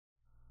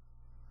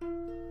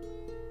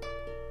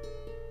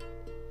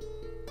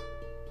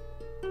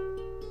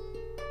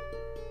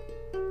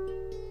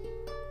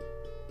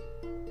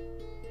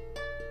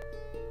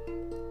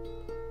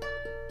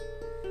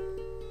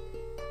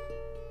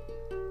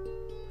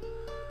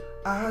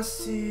I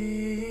see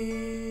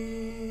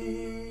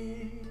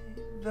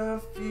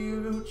the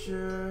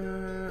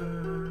future.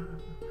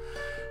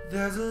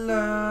 There's a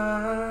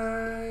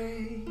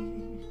light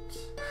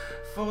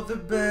for the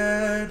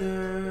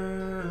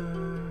better.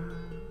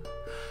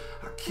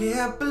 I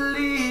can't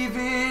believe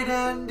it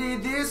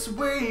ended this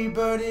way,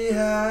 but it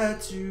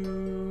had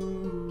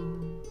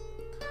to.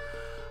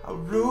 I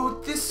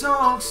wrote this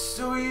song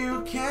so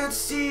you can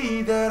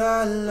see that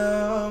I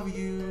love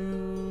you.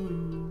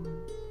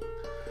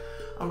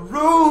 I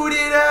wrote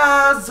it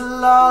as a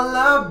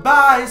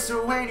lullaby,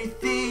 so when you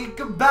think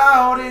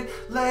about it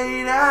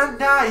late at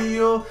night,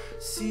 you'll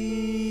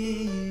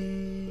see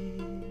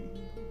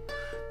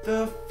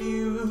the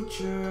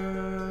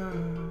future.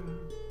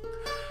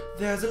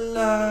 There's a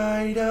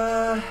light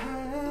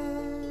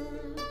ahead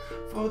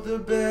for the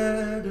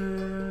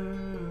better.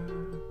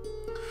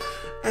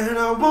 And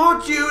I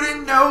want you to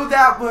know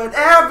that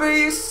whatever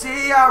you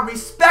see, I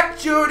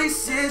respect your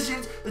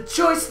decisions, the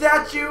choice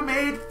that you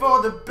made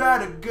for the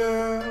better,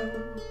 girl.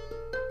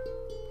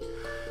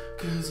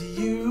 'Cause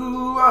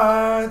you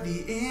are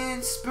the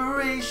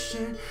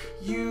inspiration,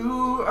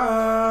 you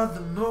are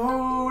the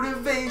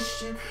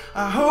motivation.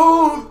 I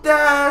hope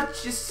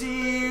that you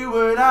see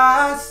what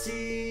I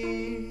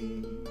see.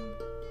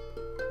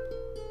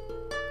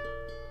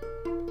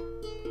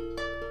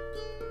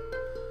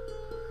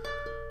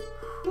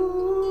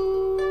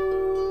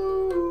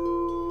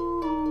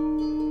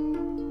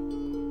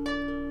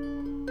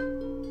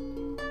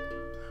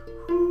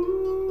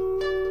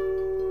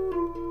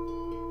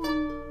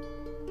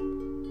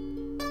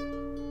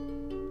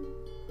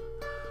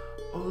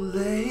 Oh,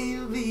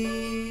 lately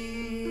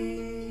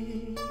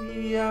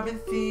I've been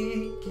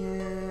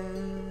thinking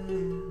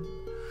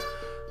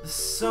the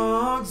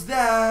songs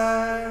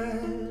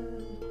that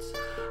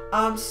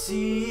I'm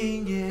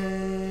singing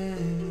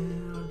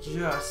are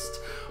just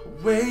a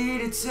way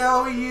to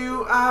tell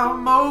you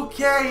I'm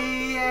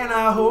okay, and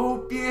I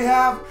hope you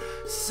have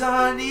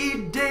sunny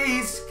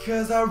days,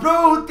 'cause I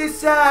wrote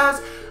this as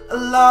a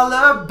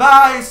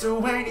lullaby, so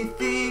when you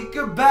think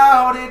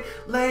about it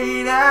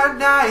late at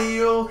night,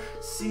 you'll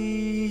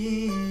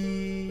see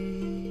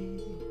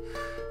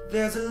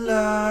there's a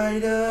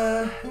light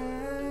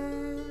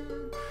ahead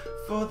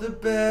for the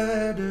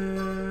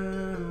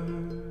better.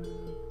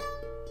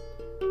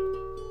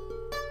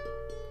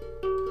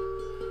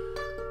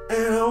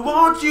 And I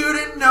want you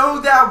to know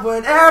that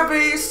whatever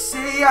you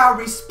see, I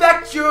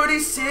respect your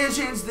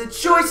decisions, the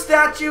choice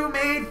that you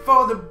made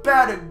for the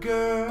better,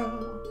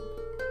 girl.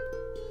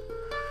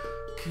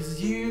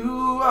 'Cause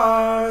you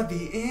are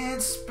the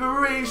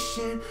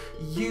inspiration,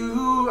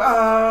 you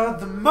are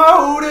the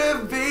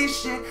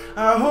motivation.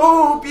 I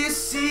hope you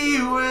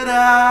see what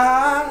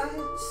I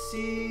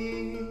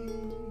see.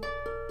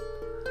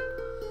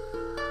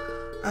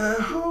 I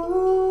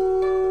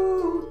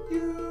hope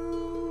you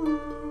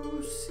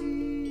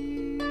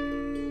see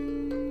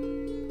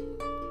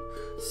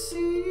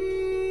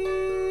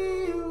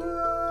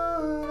what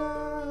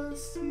I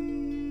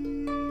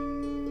see.